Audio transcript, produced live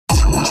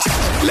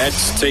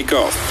Let's take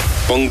off.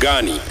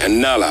 Bongani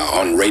and Nala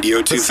on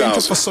Radio 2000. The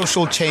Center for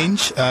Social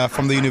Change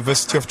from the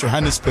University of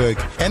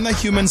Johannesburg and the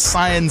Human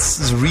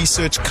Sciences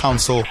Research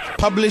Council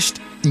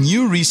published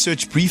new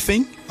research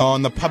briefing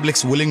on the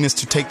public's willingness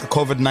to take the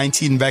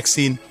COVID-19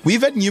 vaccine.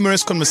 We've had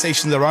numerous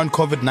conversations around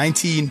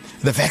COVID-19,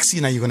 the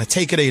vaccine, are you going to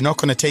take it, are you not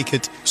going to take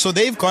it? So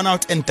they've gone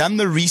out and done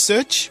the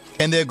research,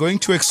 and they're going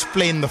to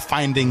explain the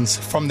findings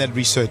from that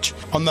research.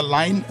 On the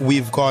line,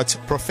 we've got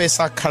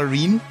Professor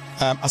Carin,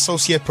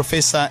 Associate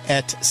Professor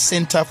at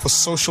Center for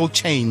Social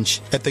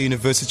Change at the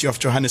University of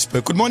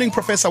Johannesburg. Good morning,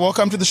 Professor.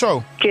 Welcome to the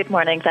show. Good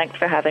morning. Thanks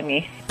for having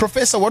me.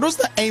 Professor, what was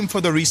the aim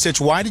for the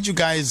research? Why did you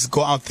guys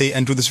go out there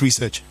and do this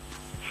research?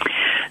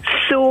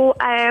 So,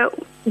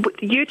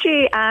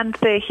 UJ and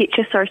the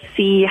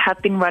HSRC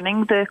have been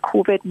running the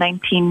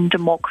COVID-19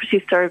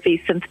 democracy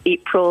survey since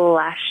April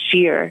last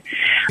year.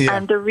 Yeah.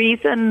 And the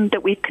reason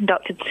that we've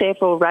conducted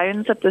several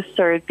rounds of the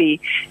survey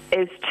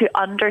is to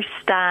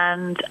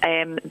understand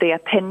the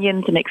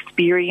opinions and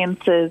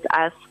experiences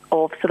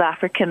of South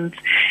Africans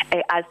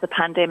as the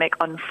pandemic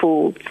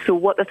unfolds. So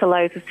what this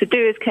allows us to do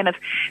is kind of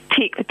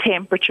take the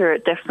temperature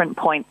at different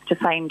points to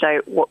find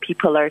out what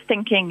people are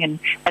thinking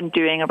and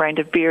doing around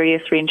a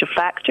various range of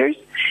factors.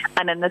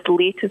 And in this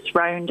latest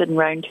round, in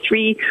round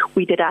 3,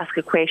 we did ask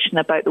a question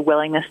about the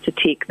willingness to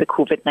take the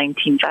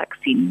COVID-19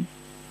 vaccine.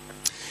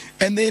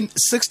 And then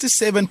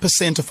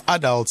 67% of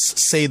adults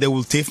say they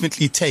will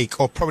definitely take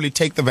or probably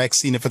take the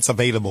vaccine if it's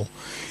available.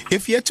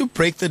 If you had to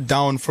break that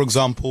down, for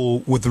example,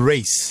 with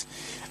race,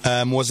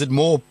 was it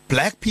more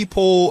black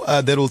people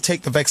that will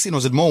take the vaccine?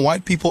 Was it more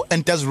white people?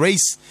 And does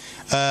race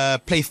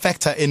play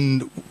factor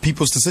in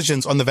people's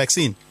decisions on the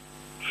vaccine?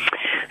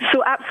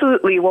 So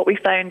absolutely, what we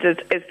found is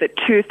that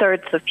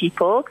 2/3 of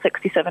people,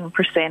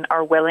 67%,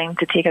 are willing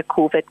to take a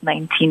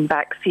COVID-19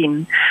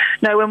 vaccine.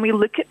 Now, when we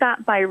look at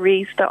that by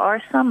race, there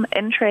are some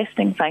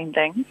interesting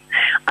findings.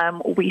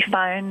 We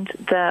found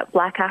that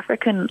black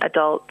African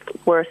adults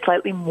were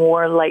slightly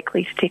more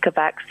likely to take a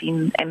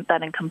vaccine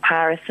than in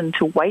comparison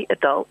to white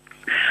adults.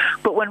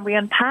 But when we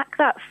unpack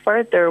that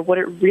further, what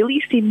it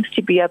really seems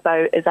to be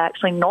about is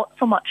actually not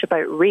so much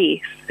about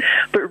race,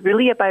 but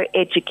really about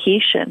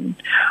education,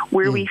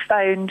 where we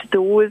found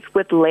those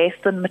with less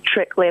than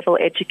matric-level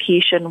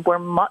education were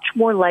much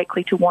more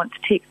likely to want to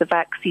take the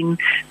vaccine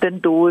than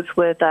those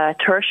with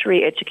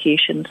tertiary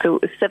education. So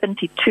it was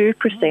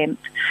 72%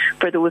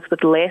 for those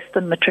with less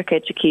than matric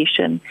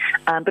education,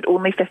 but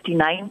only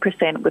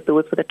 59% with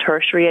those with a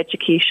tertiary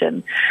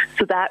education.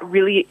 So that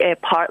really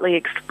partly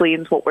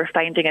explains what we're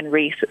finding in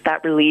race. It's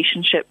that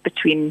relationship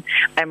between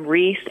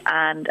race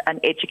and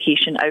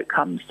education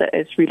outcomes that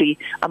is really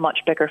a much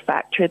bigger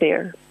factor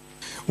there.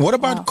 What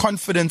about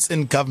confidence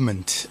in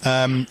government?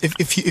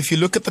 If you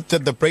look at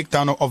the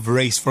breakdown of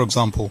race, for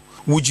example,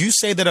 would you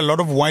say that a lot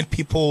of white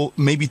people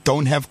maybe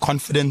don't have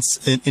confidence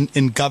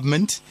in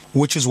government,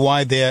 which is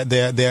why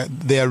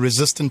they're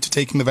resistant to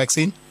taking the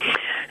vaccine?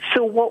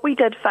 So what we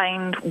did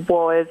find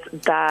was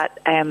that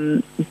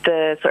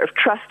the sort of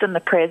trust in the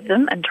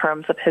president in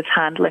terms of his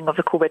handling of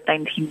the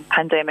COVID-19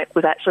 pandemic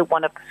was actually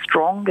one of the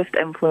strongest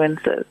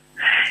influences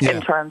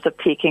in terms of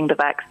taking the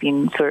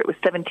vaccine. So it was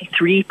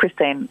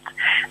 73%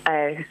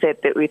 who said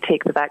that we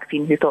take the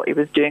vaccine who thought he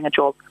was doing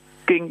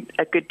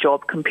a good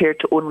job compared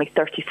to only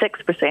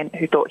 36%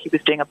 who thought he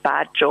was doing a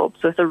bad job.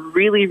 So it's a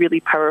really, really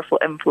powerful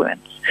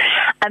influence.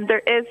 And there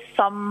is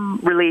some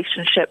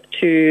relationship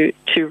to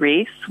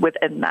race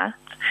within that.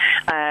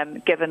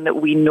 Given that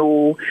we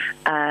know,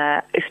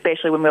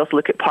 especially when we also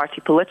look at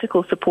party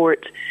political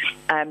support,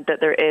 that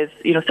there is,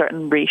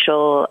 certain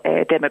racial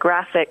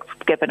demographics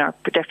given our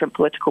different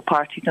political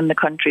parties in the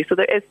country. So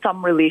there is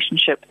some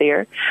relationship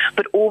there.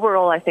 But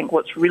overall, I think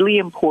what's really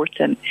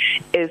important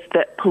is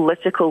that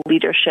political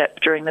leadership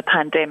during the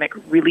pandemic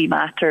really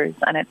matters,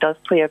 and it does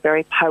play a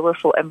very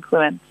powerful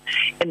influence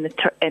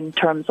in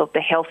terms of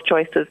the health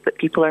choices that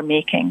people are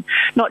making,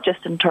 not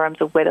just in terms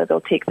of whether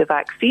they'll take the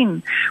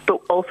vaccine, but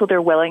also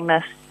their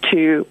willingness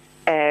to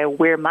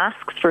wear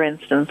masks, for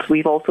instance.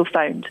 We've also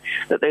found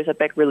that there's a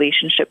big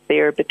relationship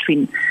there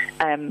between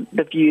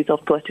the views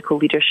of political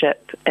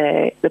leadership,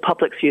 the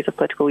public's views of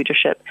political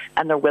leadership,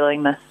 and their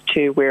willingness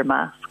to wear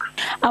masks.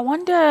 I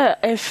wonder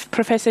if,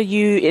 Professor,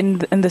 you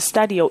in the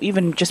study, or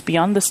even just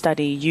beyond the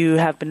study, you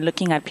have been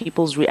looking at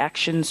people's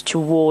reactions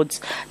towards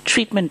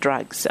treatment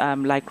drugs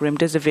like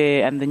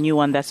remdesivir and the new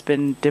one that's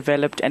been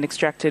developed and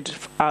extracted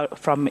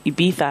from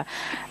Ibiza.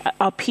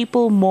 Are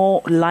people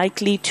more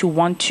likely to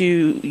want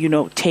to,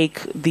 take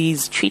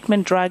these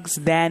treatment drugs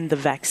than the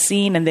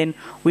vaccine? And then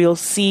we'll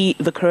see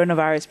the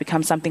coronavirus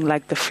become something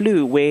like the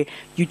flu, where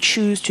you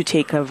choose to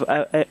take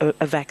a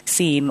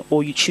vaccine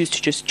or you choose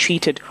to just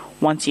treat it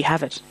once you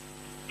have it.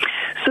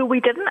 So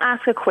we didn't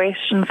ask a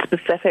question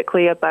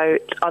specifically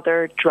about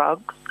other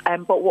drugs.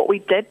 But what we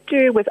did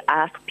do was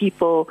ask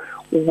people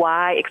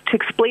why, to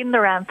explain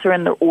their answer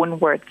in their own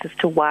words as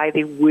to why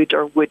they would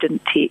or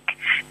wouldn't take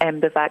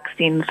the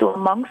vaccine. So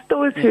amongst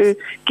those who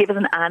gave us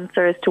an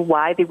answer as to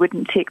why they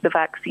wouldn't take the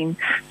vaccine,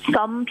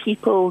 some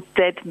people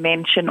did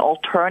mention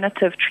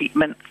alternative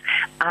treatments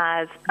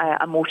as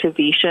a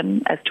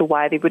motivation as to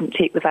why they wouldn't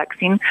take the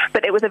vaccine,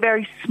 but it was a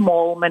very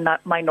small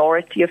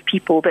minority of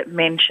people that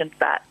mentioned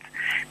that.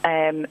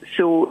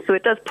 So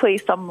it does play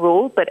some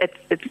role, but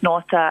it's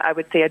not, I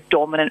would say, a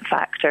dominant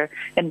factor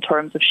in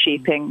terms of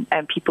shaping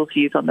people's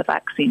views on the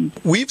vaccine.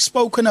 We've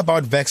spoken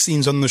about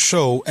vaccines on the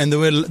show, and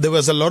there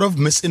was a lot of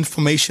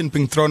misinformation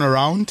being thrown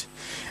around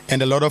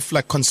and a lot of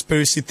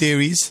conspiracy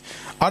theories.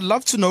 I'd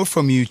love to know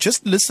from you,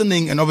 just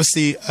listening and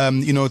obviously,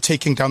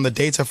 taking down the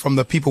data from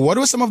the people, what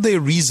were some of their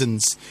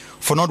reasons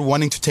for not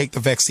wanting to take the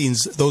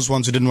vaccines, those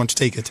ones who didn't want to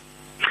take it?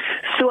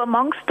 So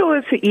amongst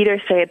those who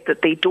either said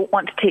that they don't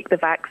want to take the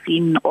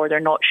vaccine or they're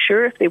not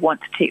sure if they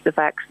want to take the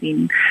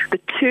vaccine, the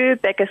two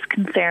biggest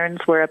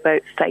concerns were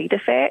about side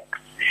effects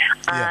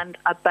and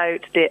about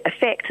the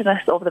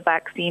effectiveness of the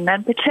vaccine,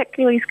 and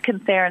particularly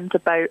concerns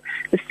about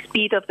the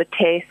speed of the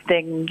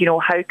testing.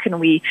 How can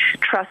we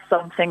trust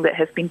something that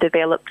has been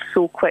developed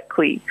so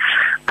quickly?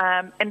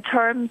 In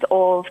terms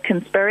of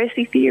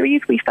conspiracy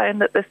theories, we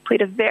found that this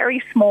played a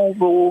very small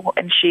role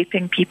in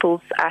shaping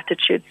people's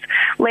attitudes.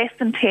 Less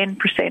than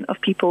 10%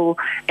 of people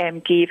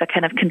gave a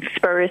kind of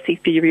conspiracy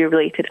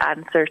theory-related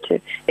answer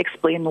to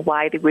explain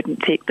why they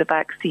wouldn't take the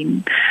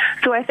vaccine.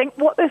 So I think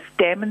what this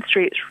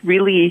demonstrates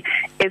really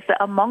is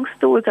that amongst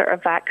those that are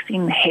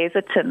vaccine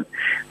hesitant,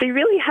 they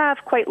really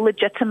have quite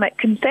legitimate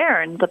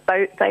concerns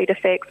about side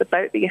effects,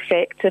 about the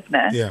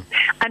effectiveness. Yeah.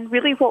 And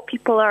really what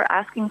people are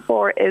asking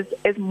for is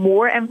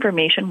more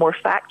information, more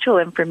factual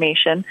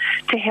information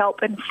to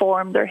help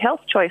inform their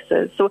health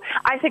choices. So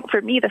I think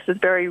for me this is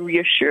very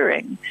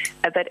reassuring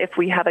that if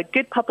we have a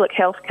good public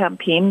health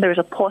campaign, there's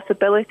a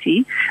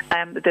possibility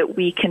that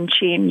we can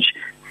change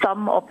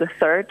some of the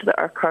third that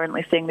are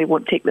currently saying they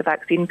won't take the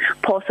vaccine,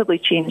 possibly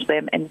change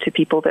them into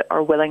people that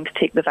are willing to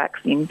take the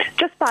vaccine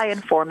just by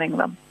informing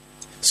them.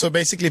 So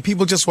basically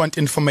people just want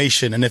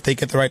information, and if they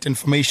get the right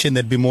information,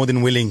 they'd be more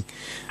than willing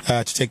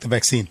to take the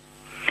vaccine.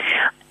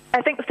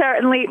 I think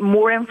certainly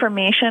more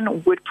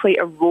information would play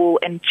a role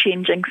in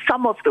changing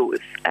some of those.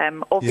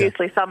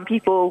 Obviously, some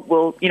people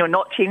will,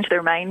 not change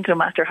their mind no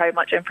matter how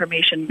much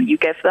information you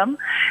give them.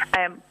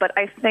 But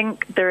I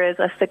think there is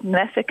a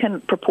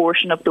significant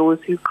proportion of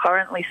those who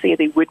currently say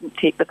they wouldn't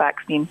take the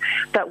vaccine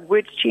that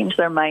would change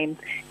their minds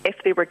if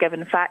they were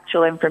given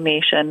factual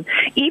information,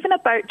 even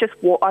about just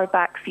what are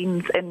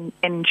vaccines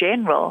in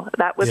general.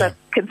 That was a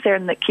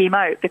concern that came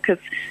out because,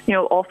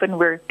 often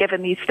we're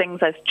given these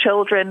things as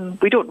children.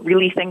 We don't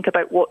really think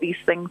about what these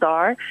things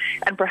are.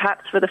 And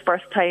perhaps for the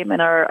first time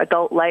in our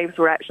adult lives,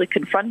 we're actually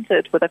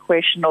confronted with a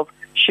question of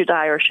should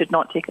I or should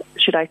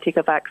I take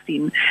a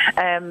vaccine?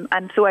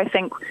 And so I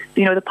think,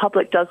 the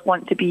public does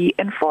want to be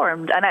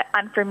informed.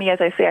 And for me, as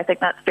I say, I think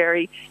that's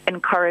very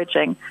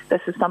encouraging.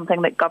 This is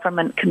something that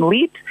government can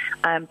lead,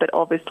 but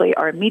obviously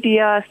our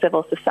media,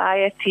 civil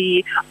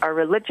society, our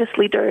religious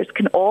leaders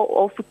can all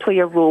also play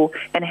a role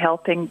in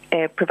helping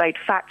provide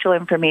factual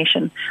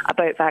information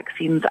about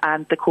vaccines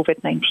and the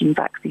COVID-19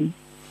 vaccine.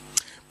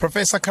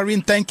 Professor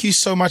Carin, thank you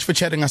so much for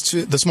chatting us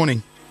this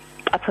morning.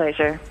 A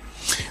pleasure.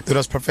 That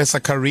was Professor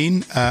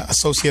Carin,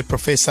 Associate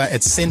Professor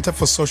at Center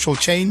for Social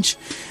Change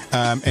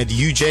at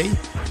UJ,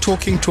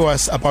 talking to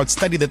us about a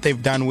study that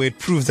they've done where it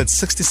proves that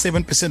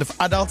 67% of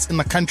adults in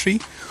the country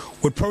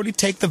would probably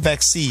take the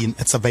vaccine.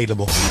 It's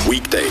available.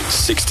 Weekdays,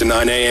 6 to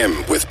 9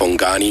 a.m. with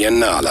Bongani and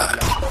Nala.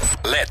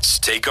 Let's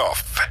take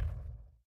off.